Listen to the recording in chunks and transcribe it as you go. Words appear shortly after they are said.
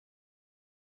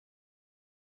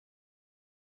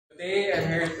Today I'm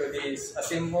here to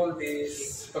assemble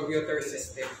this computer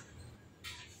system.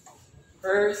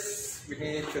 First, we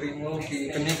need to remove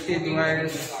the connected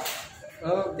wires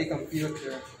of the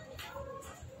computer.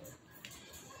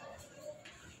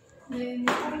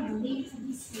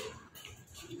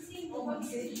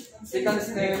 Second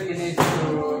step, we need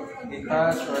to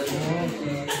detach or remove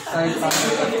the side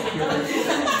panel of the computer.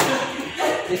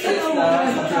 This is the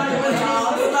computer.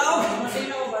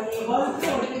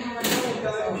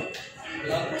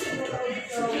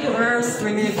 First,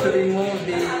 we need to remove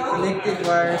the connected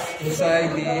wires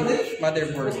inside the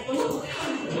motherboard.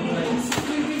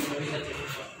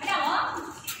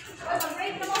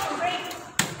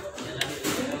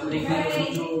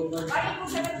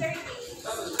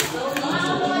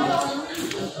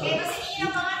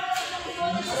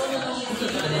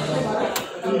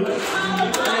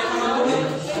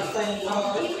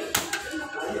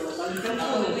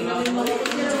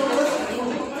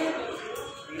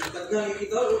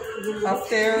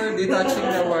 After detaching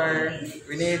the wire,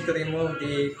 we need to remove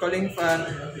the cooling fan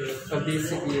of the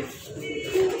CPU.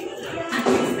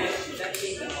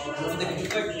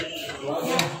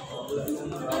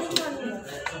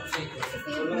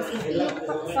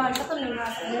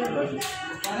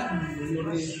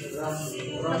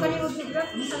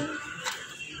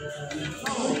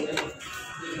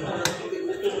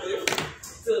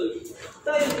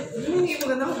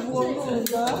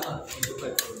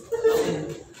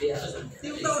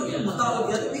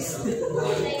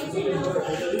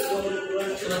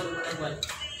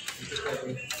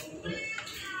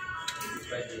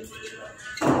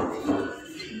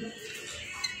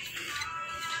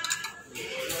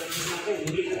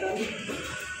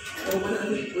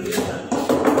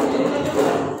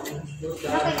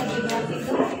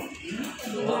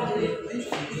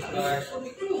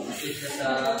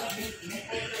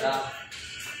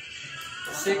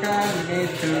 Second, we need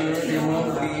to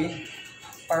remove the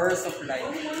power supply.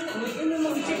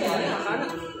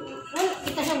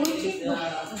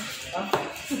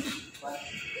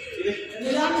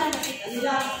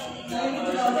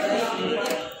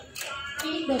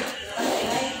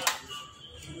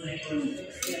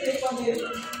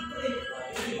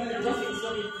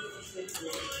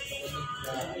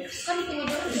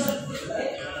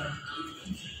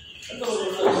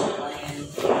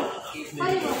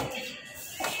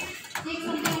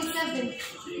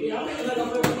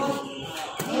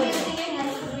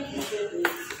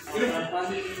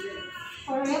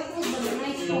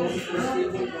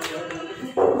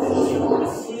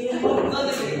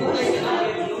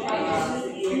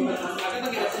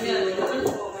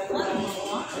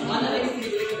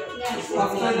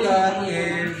 After that,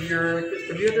 if your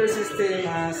computer system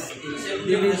has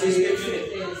DVD,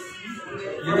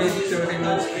 you need to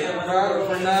remove it. But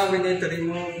for now, we need to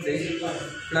remove the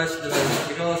flash drive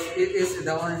because it is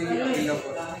the only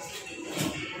available.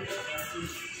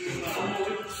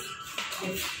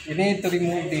 You need to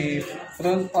remove the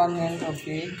front panel of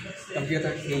the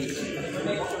computer case.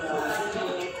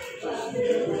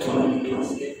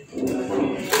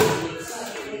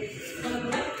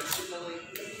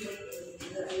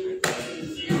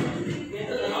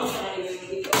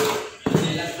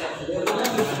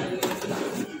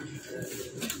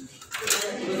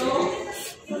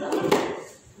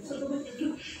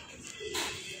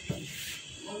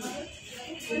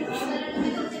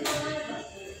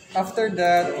 After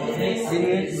that, we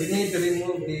need to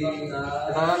remove the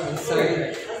RAM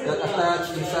inside that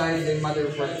attached inside the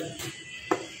motherboard.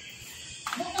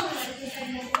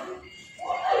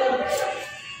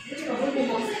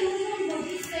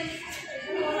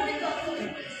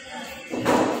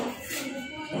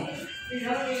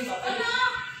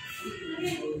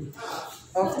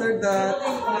 After that,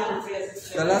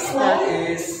 the last part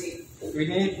is we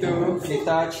need to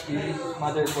detach the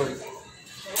motherboard.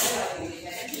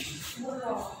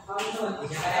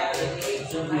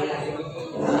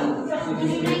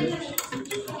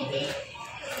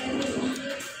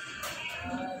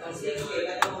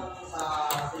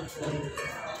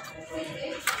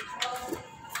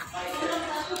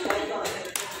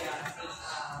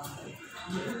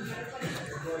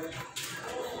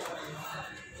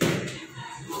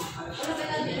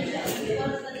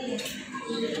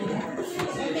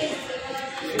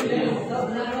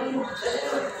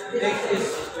 Next is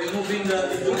removing the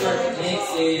video card.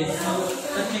 Next is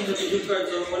touching the video card.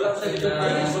 So wala sa video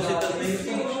card is positive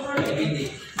na yung hindi.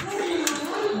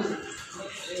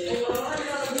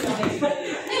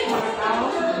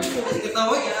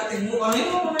 Ketawa ya ating mo ay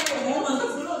mo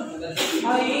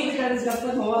ay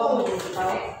dapat hawa mo.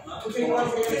 Okay,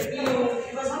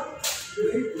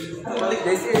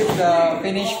 This is the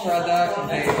finished product.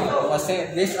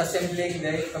 Disassembling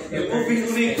the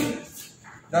computer.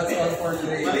 That's all for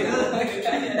today.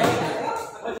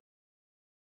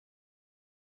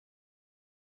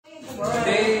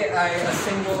 Today I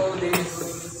assemble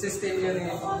this system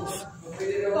unit.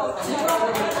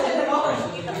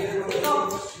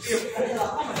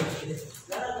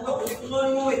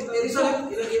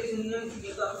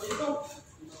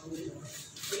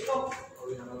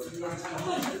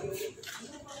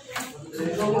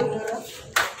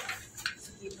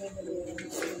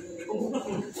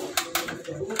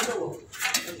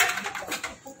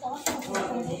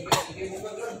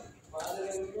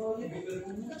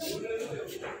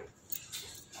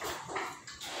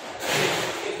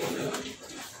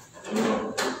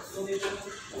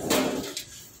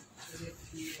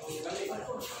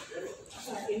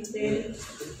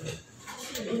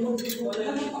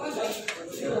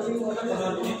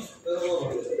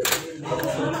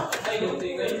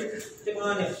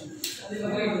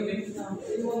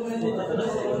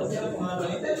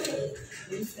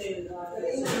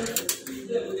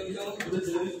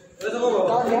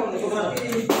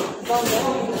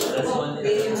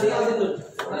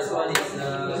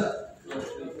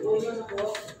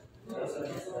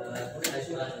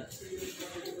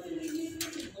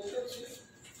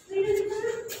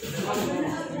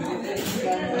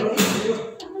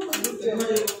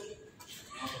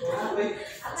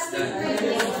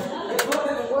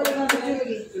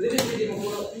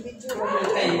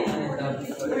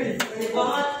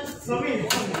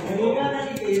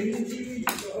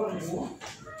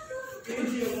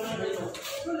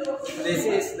 This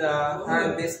is the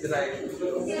hard disk drive.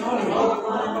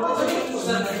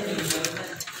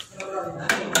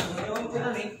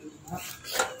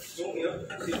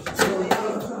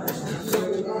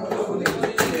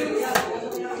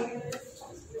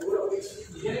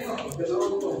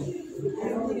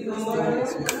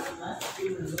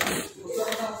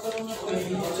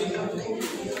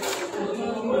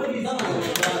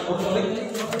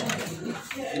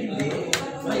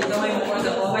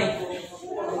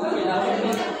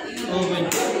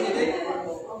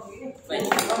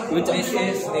 This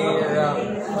is the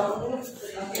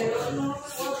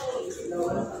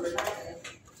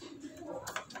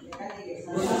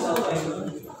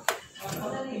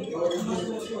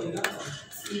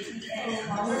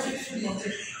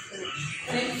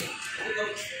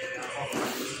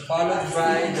followed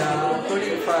by the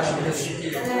cooling fan in the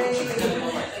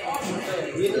CPU.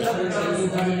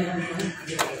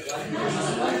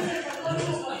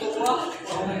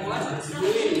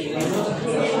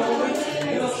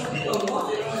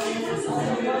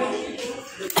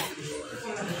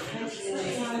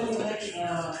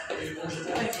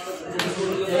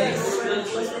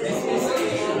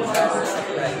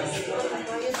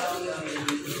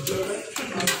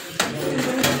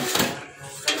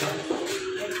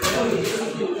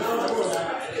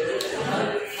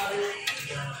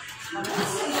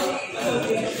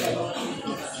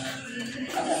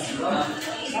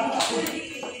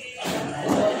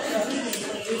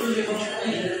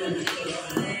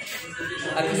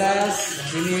 At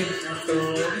last, we need to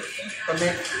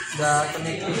connect the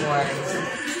connecting wires.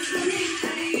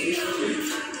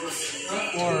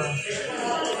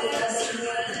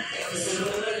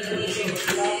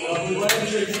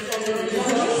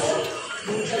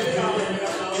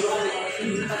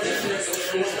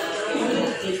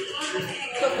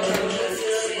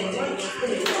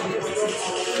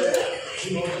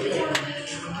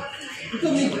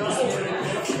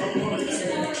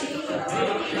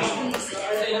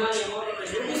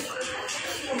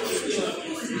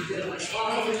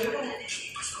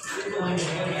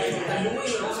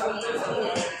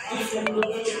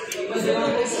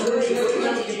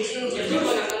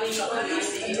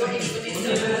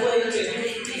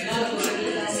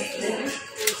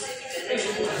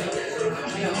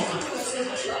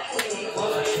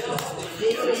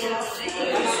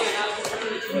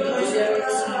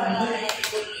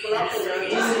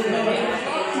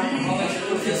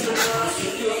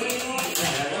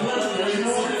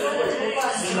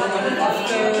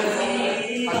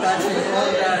 Attaching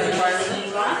all the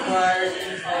required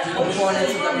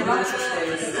components of the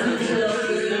computer system,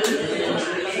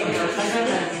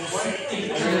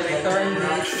 we'll return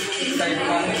this side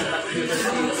panel to the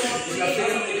computer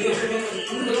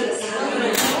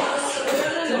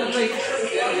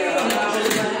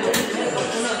system.